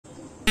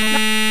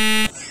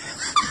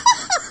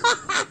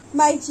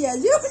माइची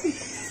आज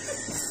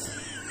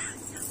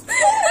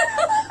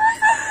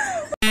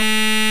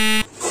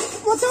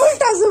मत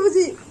उल्टा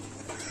सुबुजी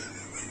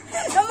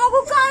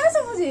तुमको कहाँ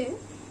सुबुजी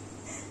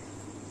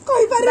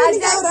कोई पर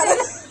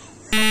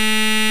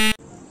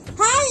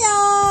हाय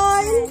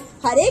ऑल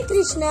हरे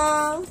कृष्णा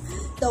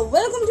तो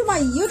welcome to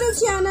my YouTube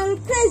channel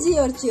crazy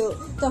Archu.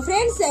 तो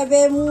फ्रेंड्स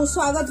एबे मु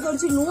स्वागत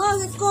करछि नुआ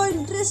एक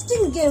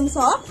इंटरेस्टिंग गेम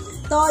सह।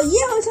 तो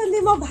ये होछन्ती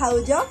मो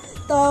भाउज।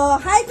 तो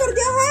हाय कर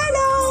दियो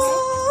हेलो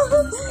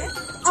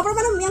आपण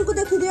माने यांको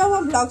देखि दियो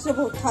हम ब्लॉग्स रे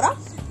बहुत थरा।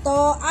 तो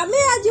आमे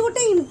आज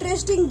गोटे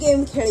इंटरेस्टिंग गेम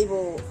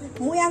खेलिबो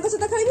मु यांको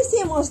सहित खेलिबी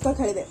से मस्त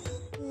खेलिबे।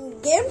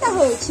 गेम टा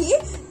होछि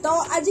तो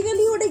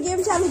आजिकली गोटे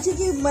गेम चलुछि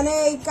कि माने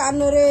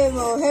कान रे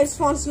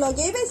हेडफोन्स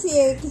लगेबे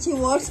से किछि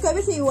वर्ड्स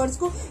कहबे से वर्ड्स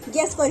को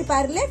गेस करि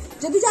पारले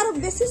जदि जार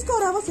बेसी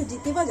स्कोर हबो से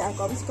जितिबो जार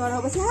कम स्कोर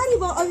हबो से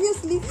हारिबो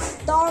ऑब्वियसली।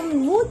 तो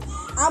मु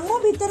आमो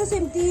भीतर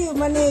सेमती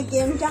माने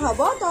गेम टा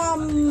हबो। तो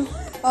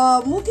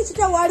मु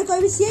किछटा वर्ड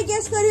कहबी से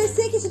गेस करिवे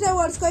से किछटा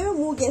वर्ड्स कहबे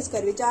मु गेस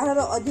करबी जार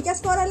अधिक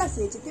स्कोर हला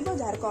से जितिबो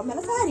जार कम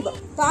हला से हारिबो।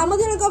 तो आम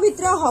जनक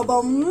भीतर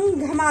हबो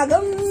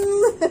धमागम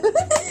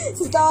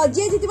तो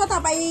जे जितिबो ता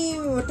पई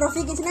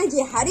ट्रॉफी किछ नै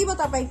जे हारिबो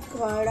ता पई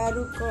कड़ा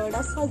रु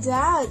कड़ा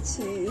सजा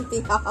अछि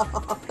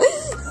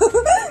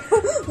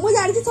मु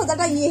जानि छी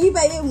सजाटा यही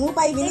पाइबे मु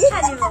पाइबी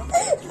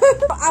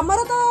हमर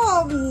तो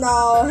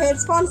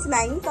हेडफोन्स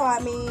नै तो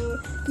आमी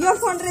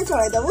इयरफोन रे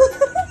चले दबु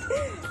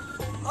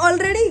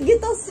ऑलरेडी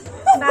गीत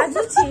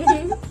बाजू छी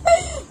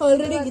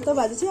ऑलरेडी गीत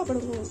बाजू छी आपण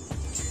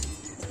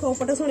को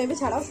पटे सुनेबे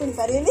छाड़ा सुन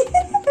पारेनी।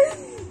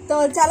 तो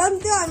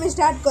चलंतु आमी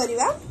स्टार्ट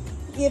करिवा।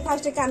 ये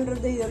फास्ट कान रे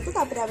दे दंतु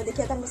तापर आबे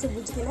देखिया तांको से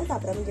बुझ के ना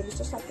तापर हम गेम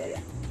स्टार्ट करिया।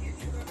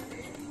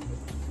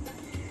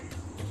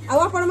 आ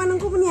आपण मानन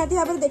को निहाती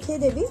आबर देखै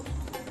देबी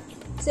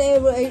से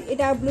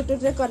एटा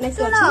ब्लूटूथ रे कनेक्ट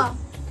करछि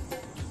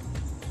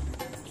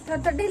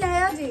तो ढिला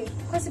है जी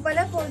खुशी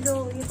पहले को जो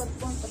ये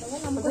पहुंच पड़ेगा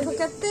हम देखो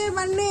केते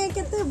माने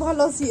केते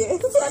भलो सिए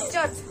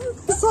सचट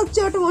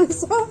सचट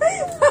मनिस।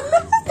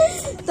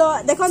 तो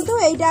देखंतु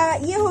एटा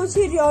ये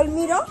होछि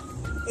Realme रो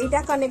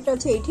एटा कनेक्ट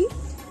अछि एठी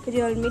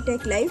Realme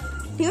टेक लाइव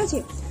ठीक अछि।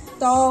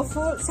 तो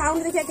फुल साउंड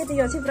देखिया केते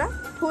अछि पूरा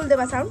फुल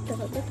देबा साउंड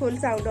देखो फुल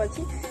साउंड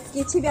अछि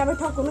किछि भी आमे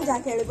ठकुनु जा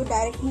खेलबो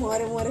डायरेक्ट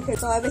मोरे खेल।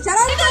 तो एबे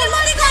चलो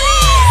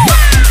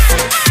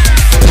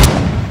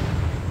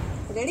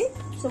रेडी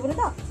सुबुनी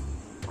तो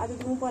आज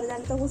तुम पर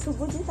जान तो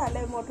सुबुजी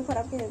ताले मोठो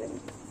खराब के देबे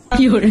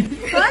की होरे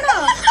कोन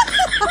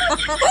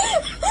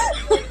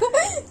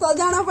तो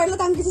जाना पड़लो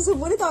तां किछि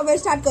सुबुनी। तो एबे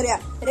स्टार्ट करिया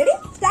रेडी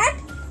स्टार्ट।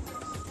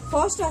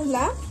 फर्स्ट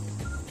रहला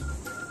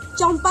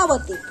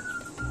चंपावती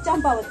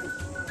चंपावती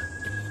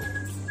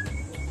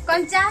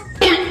कंचा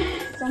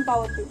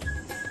चंपावती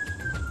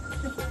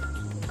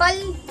कल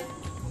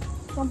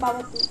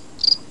चंपावती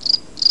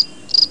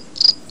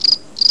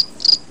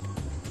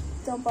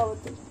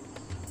चंपावती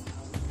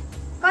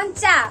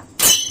कंचा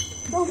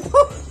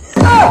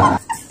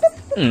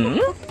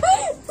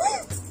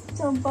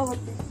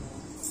चंपावती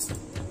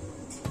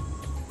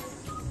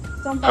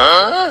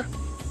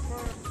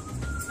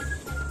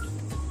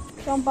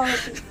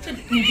चंपावती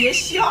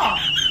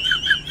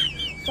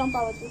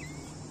चंपावती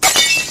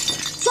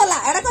चला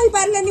एडा कहि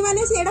पारलेनी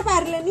माने से एडा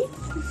पारलेनी।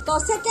 तो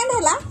सेकंड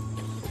हला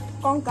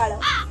कंकाळ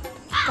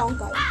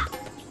कंकाळ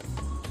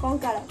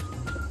कंकाळ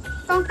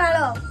कंकाळ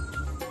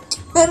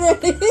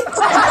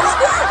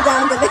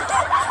जान दे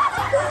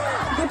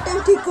गुटे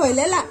ठीक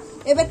कहले ला।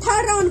 एबे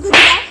थर्ड राउंड को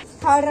दिया।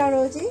 थर्ड राउंड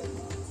होची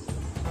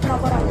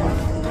नवरंग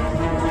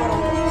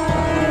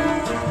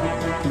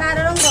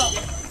 12 रंग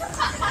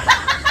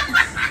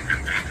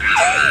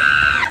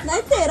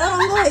नहीं 13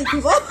 रंग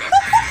होइथिबो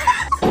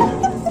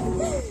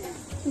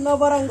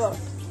नवरंग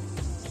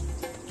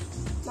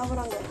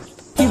नवरंग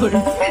की बोल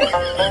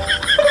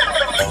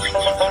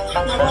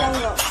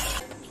नवरंग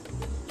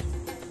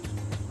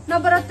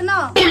नवरत्न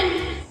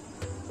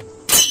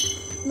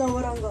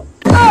नवरंग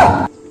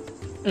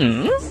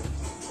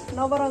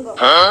नवरंग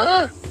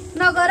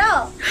नगर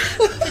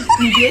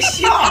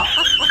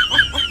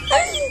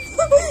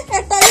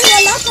एटा भी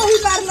गला कहि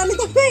पारलनी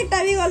तो एटा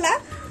भी गला।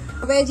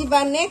 अब जीवा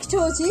नेक्स्ट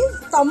होची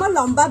तम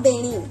लंबा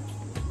बेणी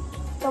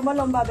तम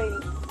लंबा बेणी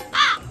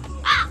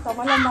तम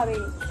लंबा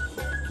बेणी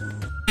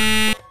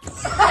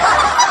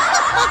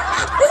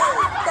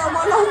तम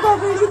लंबा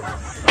बेणी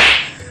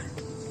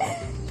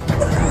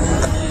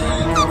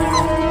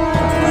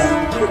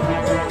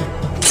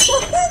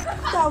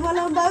तम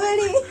लंबा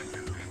बेणी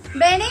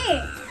बेणी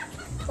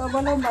तम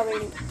लंबा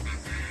बेणी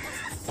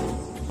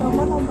तम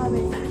लंबा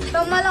बेणी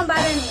तुम लंबा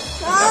बेणी।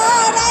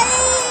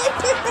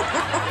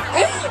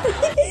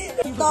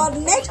 तो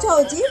नेक्स्ट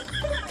होची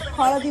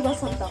हळदी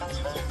बसंत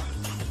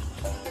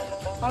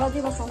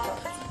हळदी बसंत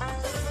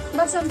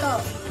बसंत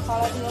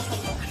हळदी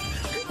बसंत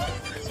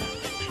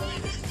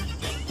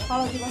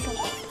हळदी बसंत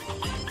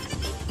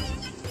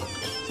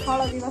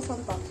हळदी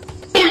बसंत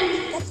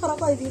एथरा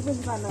कहि दी बुझ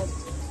पाना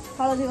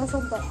हळदी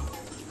बसंत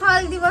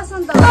हल्दी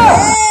बसंत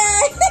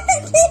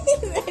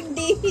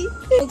रेडी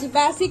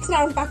जिबा 6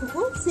 राउंड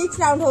पाखु 6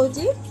 राउंड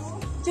होची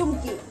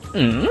चुमकी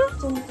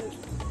चुमकी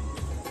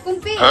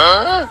कुंपी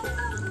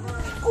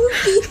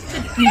कुंती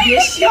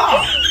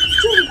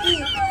चुमकी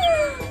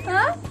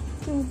हाँ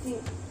चुमकी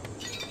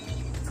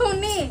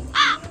खूनी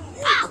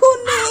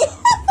खूनी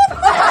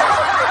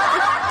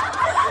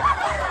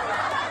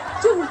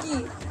चुमकी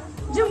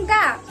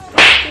झुमका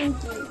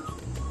चुमकी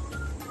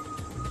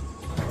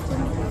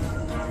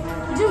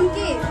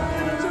झुमकी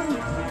चुमकी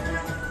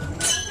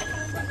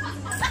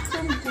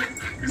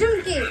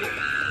झुमकी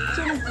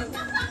चुमकी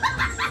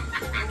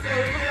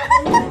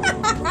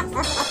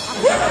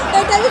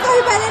एटा भी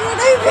कहि पारे नै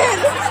नै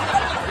फेल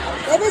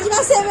एबे जिमा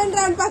 7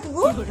 राउंड पाकू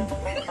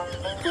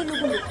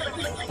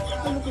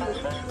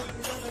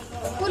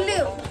कुलु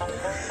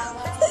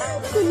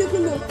कुलु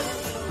कुल्लू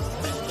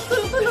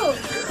कुलु कुलु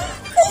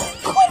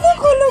कुलकुलू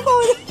कुलु कुलु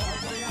कौन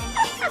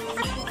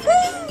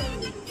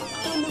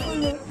कुलु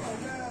कुलु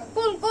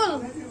कुलकुल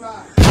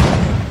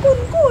कुल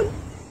कुल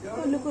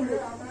कुलु कुलु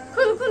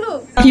कुलकुलू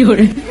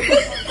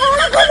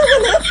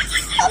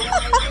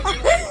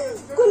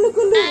कुलु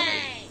कुलु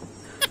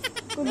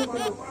कुलु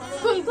कुलु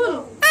कुलकुल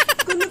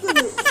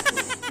कुलु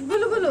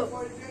गुलगुलू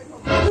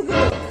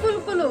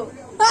कुलकुलू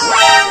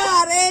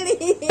रेडी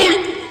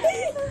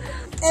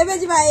एबे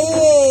जी भाई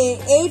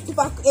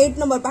 8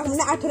 नंबर पाक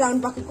माने 8 राउंड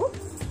पाक को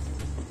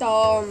तो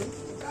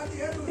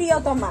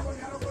प्रियतमा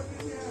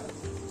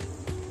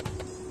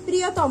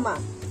प्रियतमा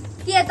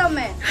किए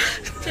तमे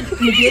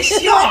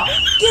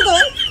के दो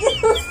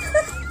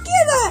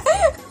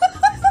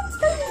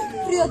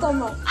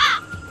प्रियतमा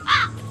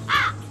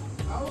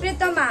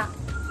प्रीतमा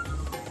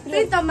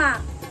प्रीतमा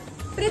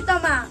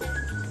प्रीतमा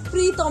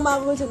प्रीतमा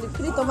कहछन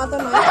प्रीतमा तो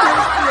नहीं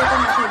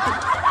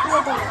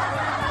प्रियतमा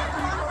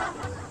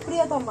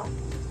प्रियतमा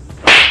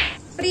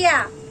प्रिया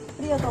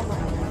प्रियतमा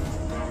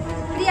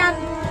प्रियान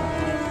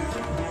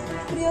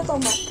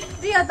प्रियतमा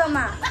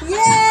प्रियतमा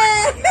ये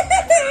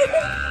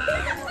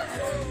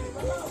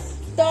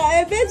तो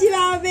एबे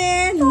जिवाबे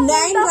 9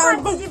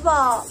 राउंड जीवा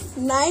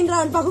 9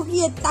 राउंड पाखु कि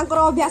तांकर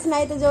अभ्यास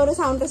नाही त जोरे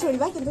साउंड रे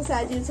छोड़िबा किंतु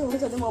साजी सब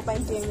छते मो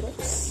पाइन गेम रे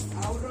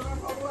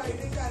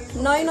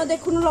नई न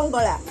देखुनु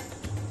लंगला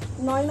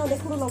नई न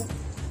देखुनु लंग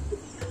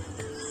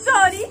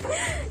सॉरी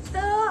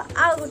तो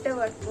आ गुटे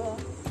वर्ड को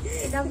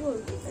एटा भूल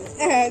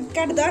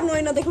काट द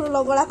नई न देखुनु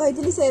लंगला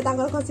कहितली से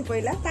तांकर खसी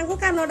पइला तांको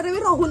कानड रे भी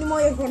रहुनी मो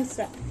इयरफोन्स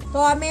रा तो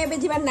हमें एबे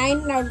जिबा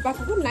 9 राउंड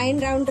पाखु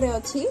 9 राउंड रे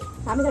अछि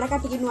हमें जरा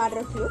काटी कि नुआ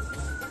रखियो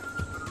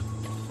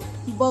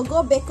बगो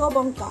बेको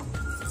बंका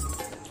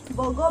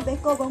बगो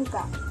बेको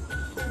बंका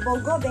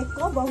बगो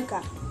बेको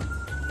बंका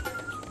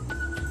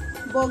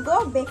बगो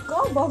बेको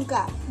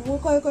बंका मु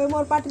कह कह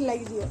मोर पाटी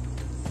लागि दियो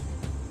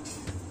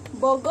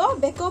बगो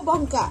बेको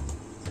बंका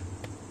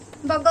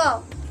बगो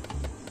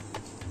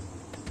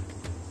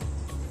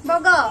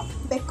बगो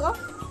बेको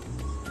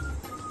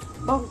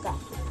बंका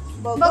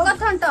बगो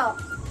थंट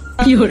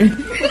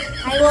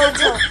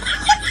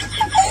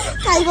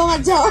खाइबो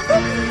मजा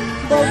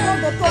बगो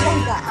बेको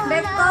बंका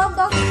बेको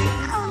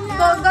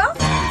बगो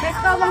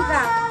बेको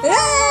बंका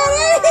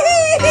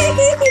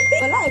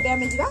बोला एबे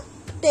हमें जिबा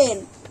 10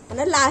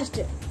 माने लास्ट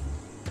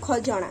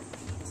खजणा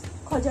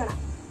खजणा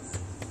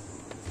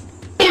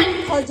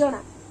खजणा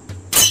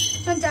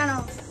संचानो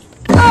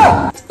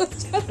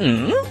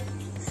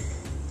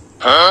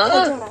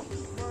खजणा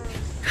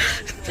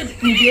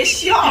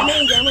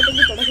नहीं जा मत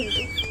भी तोड़ा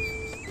सुनते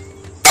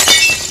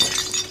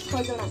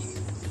खजणा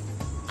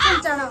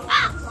संचानो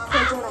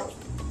खजणा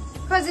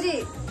खजरी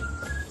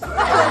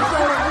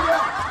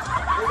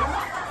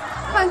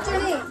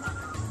खंचणी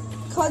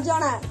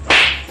खजणा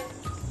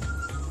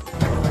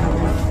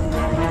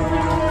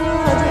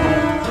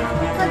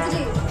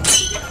खजरी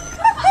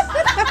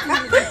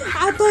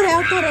आतोरे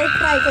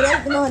ट्राई करे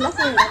न होला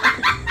सुन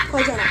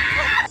खजणा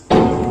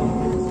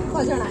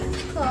खजणा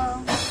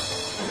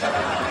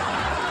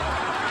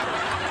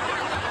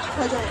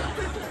खजणा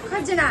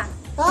खजना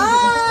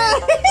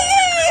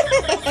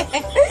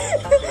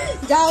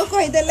जाओ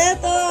कहि देले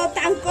तो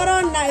तांकर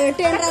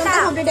 10 राउंड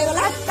कंप्लीट हो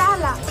गला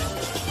ताला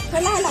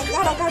हला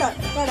काढ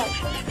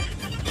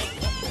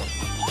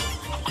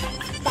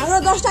तांकर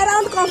 10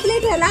 राउंड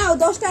कंप्लीट हैला और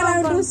 10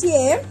 राउंड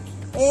रुसिए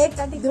 1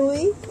 2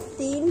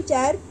 3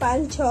 4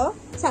 5 6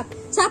 7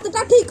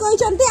 7टा ठीक कहि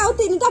छंती और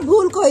 3टा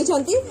भूल कहि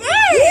छंती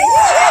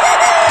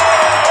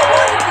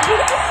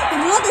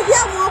मो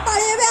देखिया मो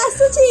पाएबे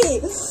आसुची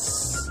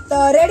तो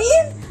रेडी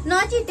नो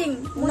चीटिंग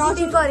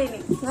करिनी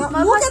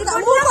मो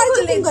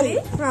चीटिंग करी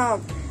हां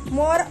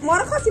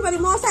मोर खसी बनी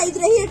मो साइज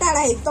रे ही टाड़ा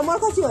है तो मोर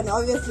खसी बनी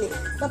ऑब्वियसली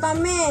तो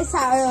तमे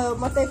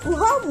मते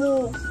कुह मु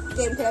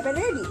गेम खेला पे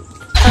रेडी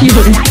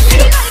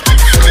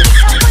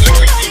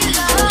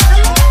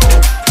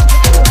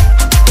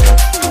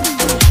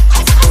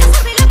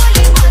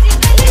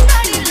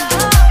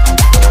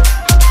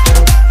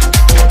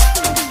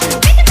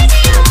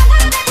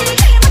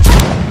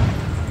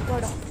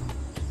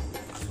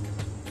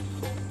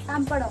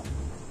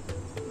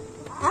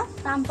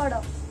तांपड़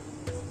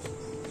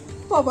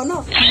पवन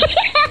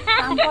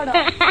तांपड़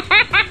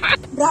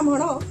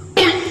ब्राह्मण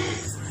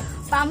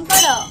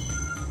पांपड़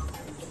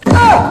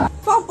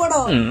पापड़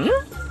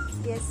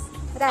यस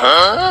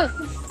राइट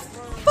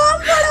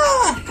पापड़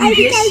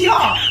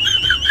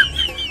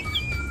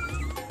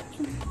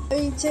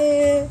पीछे।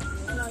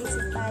 नई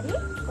से पारी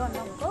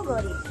कनक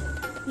गरी,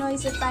 नई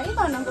से पारी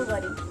कनक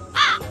गरी,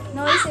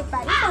 नई से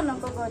पारी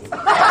कनक गरी।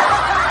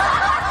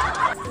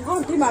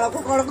 घंटी माला को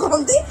कौन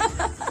कहती?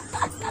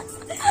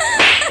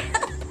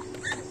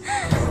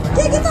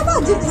 तो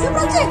बाजी से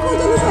पूरा चेक कर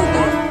देलु सहित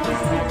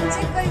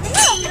चेक कर दे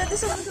हमरा तो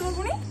सब तुम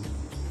पुणी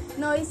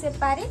नई से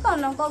पारी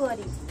कनक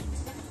गरी।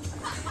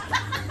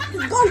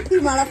 घंटी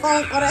माला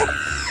कौन करे?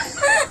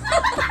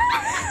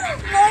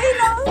 नई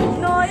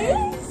नई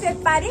से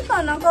पारी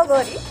कनक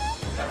गरी।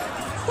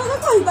 तमे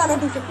कहि पार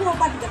ठीक से पुओ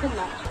पाटी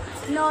देखला।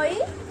 नई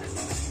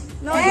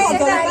नई से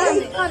पारी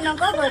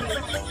कनक गरी,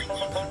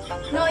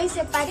 नई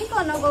से पारी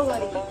कनक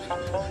गरी।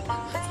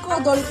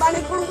 कदली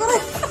पानी कौन करे?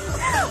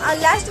 और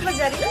लास्ट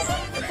बजारी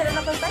एथरे न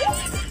कोई पारी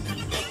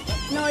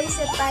नई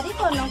से पारी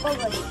कनक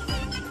गरी।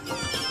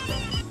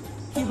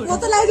 वो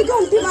तो लाइट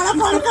घंटी माला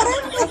कौन करे?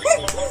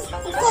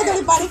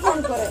 कदली पानी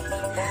कौन करे?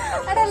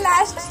 अरे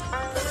लास्ट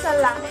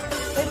चला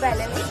कोई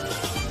पहले नहीं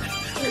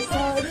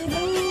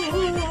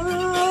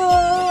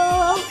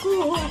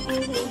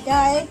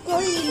गाय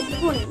कोई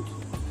उकुणी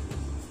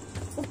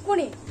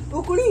उकुणी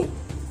उकुणी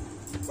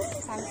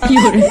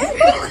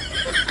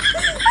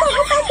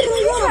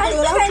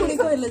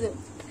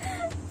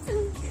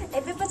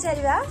एबे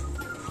पचारिबा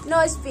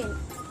नोज पिन,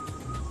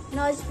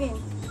 नोज पिन,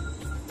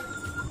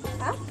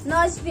 हां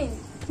नोज पिन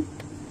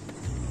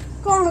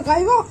कौन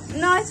कहबो?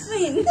 नोज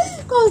पिन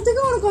कहते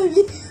कौन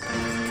कहबी?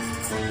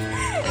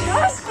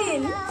 नोज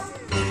पिन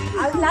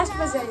अब लास्ट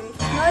पचारिबी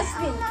नोज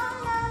पिन।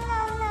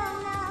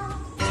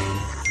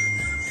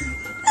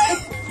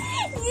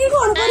 ये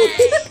कौन करी?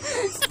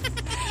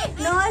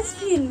 नोज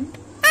पिन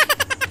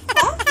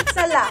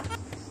चला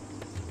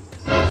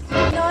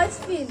नोज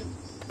पिन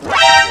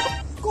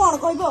कौन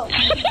कहबो?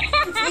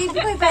 ये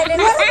कोई पहले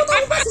अरे तो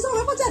तुम पास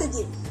समय पचारे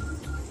जी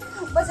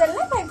बचल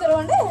ना टाइप करो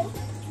अंडे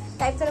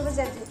टाइप करो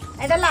बचल जी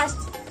एटा लास्ट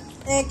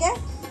एक है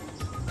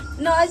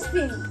नोज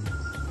पिन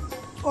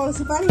कौन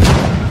सी पानी?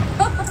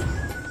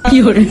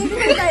 ये कोई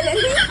पहले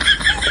नहीं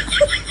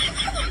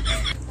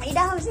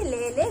इडा हमसे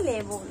ले ले ले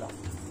बोलो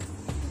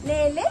ले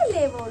ले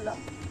ले बोलो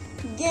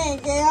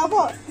गे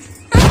आबो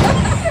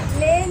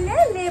ले ले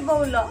ले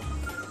बोलो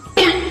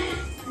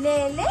ले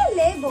ले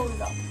ले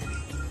बोलो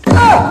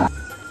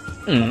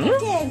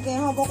गे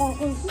हबो कौन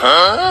कहबी?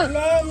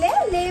 ले ले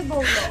ले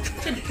बोलो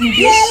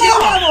ले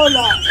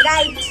बोलो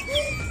राइट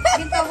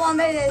गीत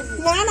बंद हो जाए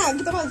ना ना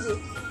गीत बाजी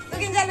तो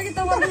किन जाने गीत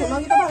बंद ना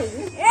गीत बाजी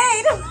ए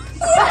इरो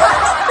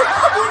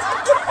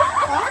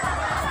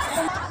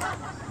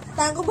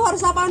तांको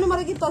भरोसा पानी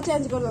मरे गीत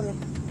चेंज कर दमे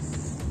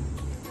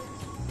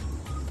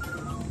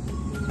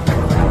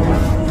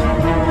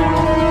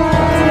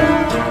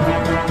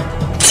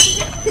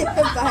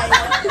भाई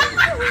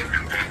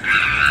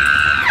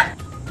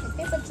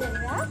एते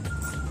Pachariya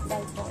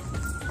diaper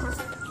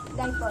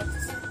diaper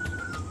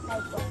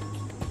diaper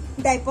diaper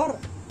diaper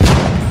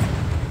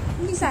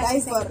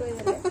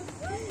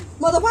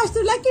मो तो फास्ट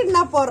ला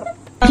किडनैपर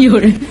तो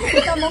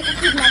मको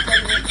किडनैप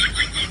करबे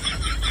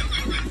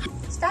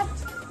start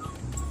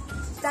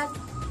start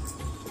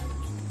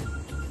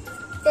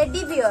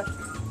teddy bear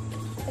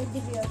teddy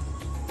bear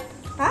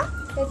हां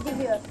टेडी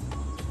बियर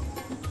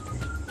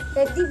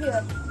टेडी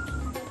बियर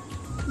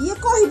ये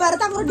कोई बार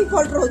ताको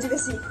डिफॉल्ट रोज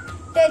बेसी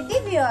टेडी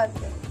बियर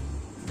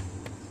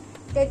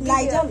टेडी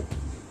लाइजल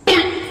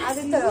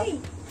आगे तो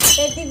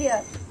teddy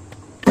bear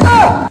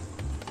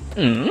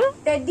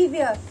teddy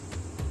bear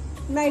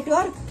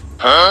network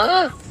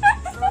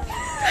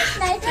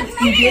night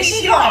teddy bear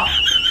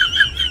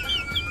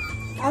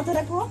आ तो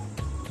रखो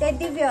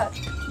टेडी बियर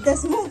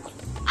देशमुख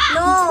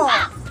नो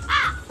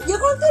ये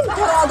कौन तीन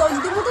थोड़ा दो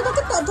जी मु तो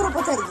कितना थोड़ा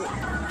पचारी जे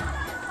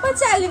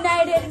पचाली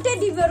नाइट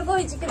टेडी बियर को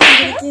हिच के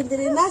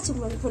किंदरी नाच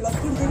मन फुला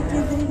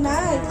किंदरी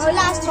नाच और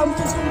लास्ट हम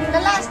तो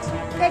last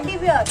teddy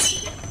bear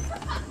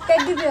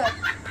teddy bear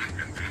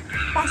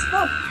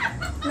passport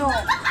no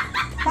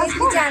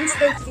देखी चांस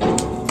देखी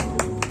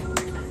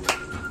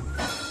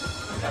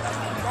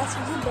that's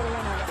good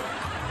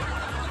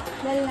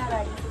बेलना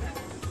गाड़ी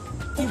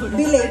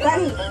बिले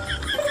पानी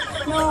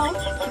नो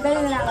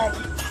बेलना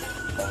गाड़ी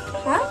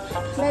हां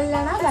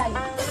बेलना गाड़ी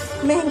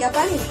महंगा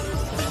पानी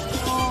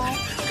नो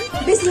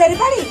बिस्लरी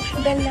पानी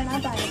बेलना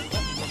गाड़ी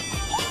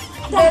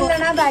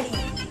बेलना गाड़ी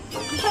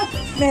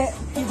मैं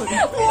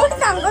मोट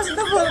सांगो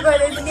सुद्धा भूल कर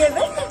देती है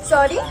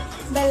सॉरी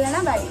बेलना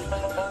गाड़ी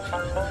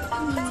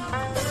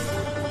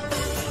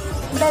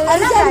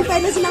अरे जान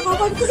पहले से ना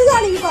कौन किसी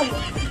जाने की कौन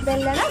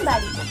बेलना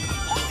गाड़ी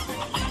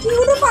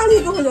क्यों ना पानी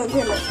को हो जाते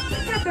हैं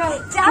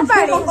चा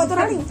पानी को तो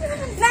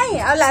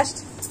नहीं और लास्ट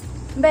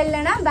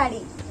बेलना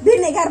गाड़ी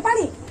विनेगर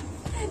पानी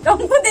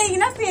तुमको देगी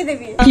ना पिए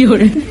देवी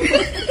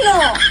नो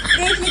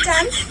देखी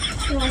चांस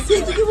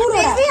ठीक की भूल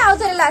देखी आओ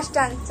तेरे लास्ट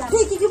चांस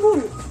ठीक की भूल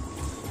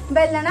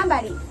बेलना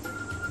गाड़ी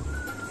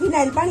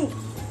फिनाइल पानी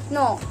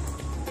नो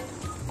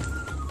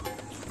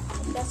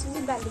दस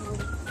बजे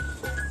बालीगुड़ी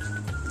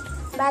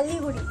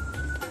बालीगुड़ी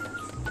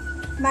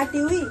माटी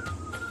हुई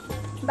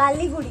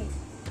बालीगुड़ी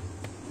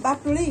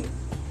बाटुली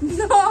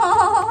नो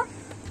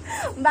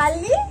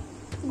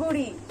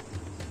बालीगुड़ी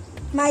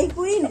माई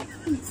क्वीन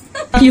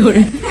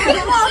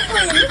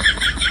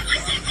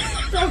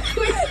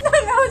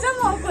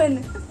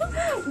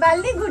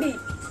बालीगुड़ी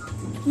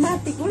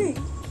माटी गुड़ी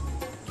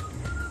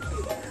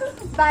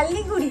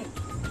बालीगुड़ी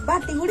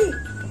बाटी गुड़ी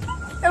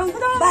तुमको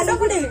तो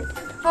बालीगुड़ी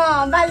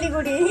हाँ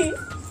बालीगुड़ी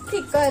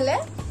ठीक कहले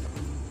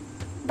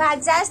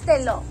बाजाज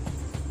तेलो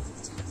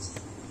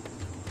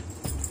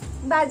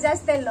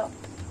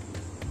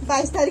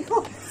 22 तारीख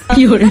तुम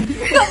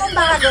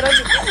बाहागर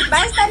अच्छी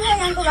 22 तारीख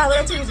यहाँ को बाहागर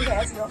अच्छी बुझी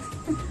आसो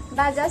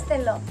बाजाज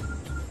तेलो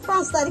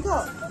 5 तारीख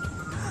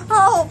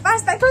हाँ 5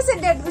 तारीख से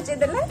डेट बुझे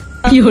देले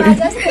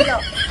बाजाज तेलो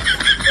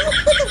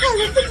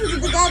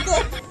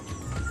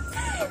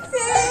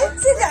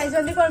से जाई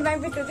जल्दी कोन बैंक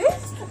पिटुदी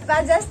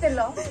बाजाज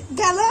तेलो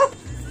गालो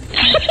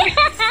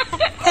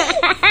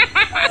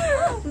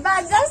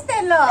बाजाज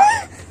तेलो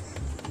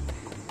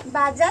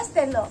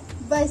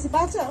 22 5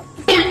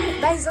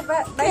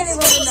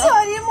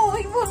 सॉरी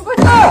मूवी भूल को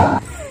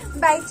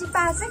 22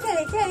 5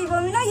 खेले खेली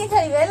बोमी ना ये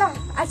खेलिबे ला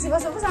आसी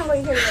बस को सांग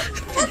ही खेलिबे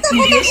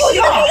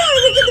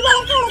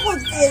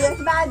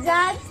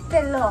बाजाज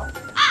तेलो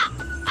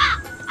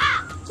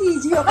की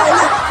जियो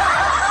कहला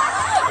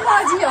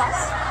मजियो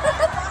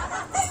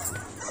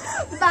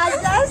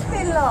बाजाज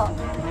तेलो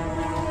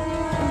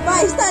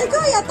 22 तारीख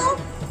या तो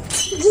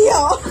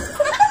जियो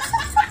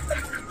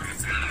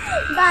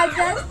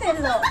बाजाज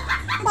तेलो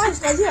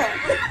 5टा जियो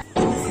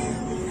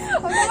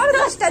और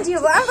 10टा जियो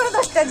आगर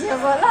 10टा जियो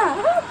बोला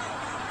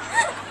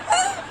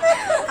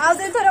आउ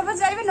दे थोड़ा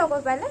पचारबे नको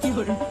पहले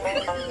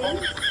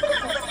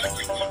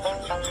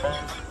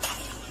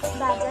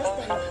बाजाज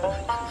तेलो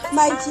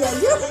माई चिया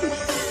जियो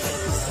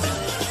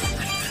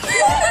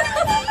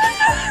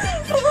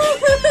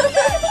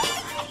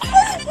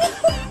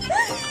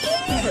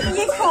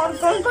ये कौन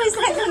कोई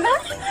साइड ना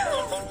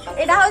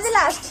एटा हो जे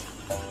लास्ट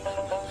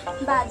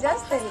बाजाज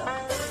तेलो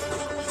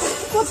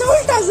कत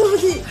उल्टा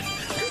समझी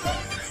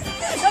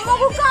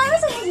तुमको काहे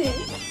समझी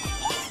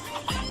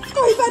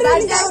कोई पर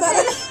नहीं जा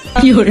रहा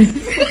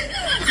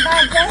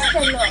बाजाज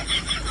तेलो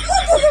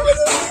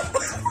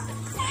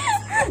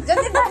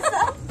जल्दी बस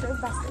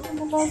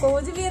तुमको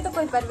कोज लिए तो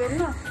कोई परबे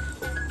ना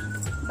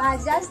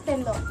बाजाज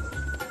तेलो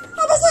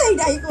अब सही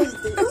डाई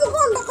कोजते तू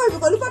कोन ना कहबे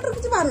कोली पाटर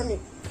किछ मारनी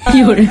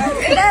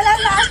एटा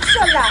लास्ट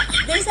सोला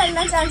दे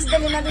साइना चांस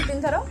देली ना 2-3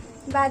 थरो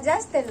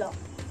बाजाज तेलो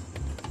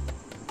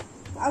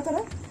आ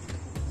थरा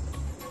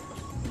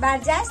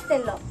बाजाज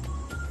तेलो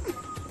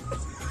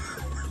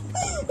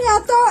या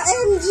तो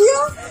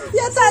एनजीओ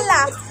या सोला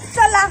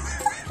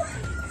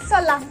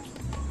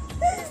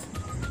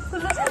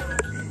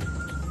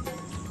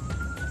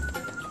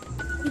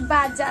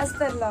बाजाज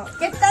तेलो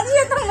केता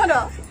दिए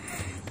तमरो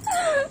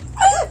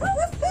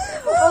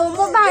ओ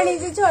मो भाणी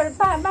जी छोड़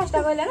 5टा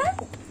कहले ना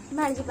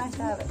भाणी जी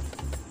 5टा हबे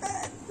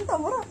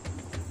तमरो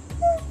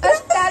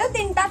तारो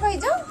 3टा कहि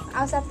जो आ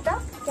 7टा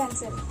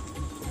कैंसिल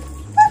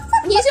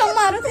ये जो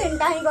मारो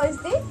 3टा ही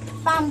कहिस्ती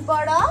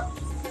पांपड़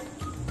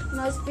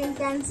नोस्पिन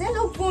कैंसिल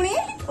उपुणी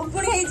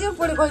हे जे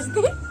उपुणी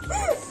कहिस्ती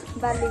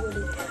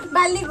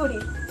बालीगुड़ी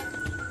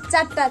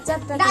 4टा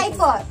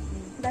डाइपर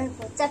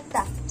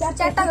 4टा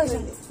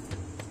कहिस्ती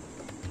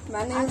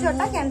माने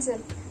छोटा कैंसिल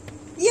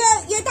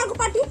ये ताको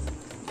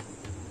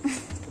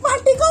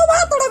पार्टी को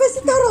भातडा बेसी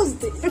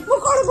तरसते मु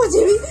कोन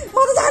बुझिबी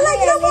मते जा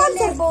लागिला बोल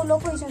ले बोलो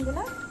कहिसंती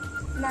ना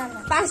ना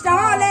 5टा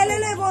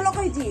ले बोलो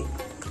कहिची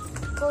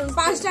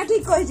 5टा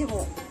ठीक कहिची मु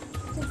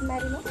ठीक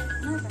मारी नो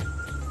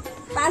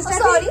 5टा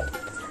सॉरी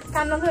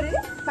कान धरि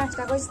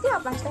 5टा कहिस्ती आ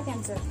 5टा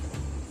कैंसिल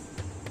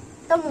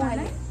तो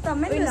मोहने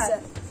तमे लूजर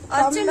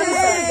अर्चु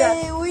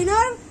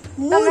विनर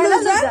मु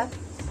लूजर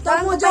तो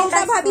मु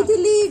जोटा भाबी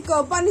थिली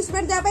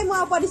पनिशमेंट जा पई मु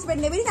पनिशमेंट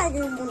नेबी काहे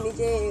मु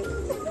निजे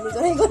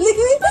लूजर हे गली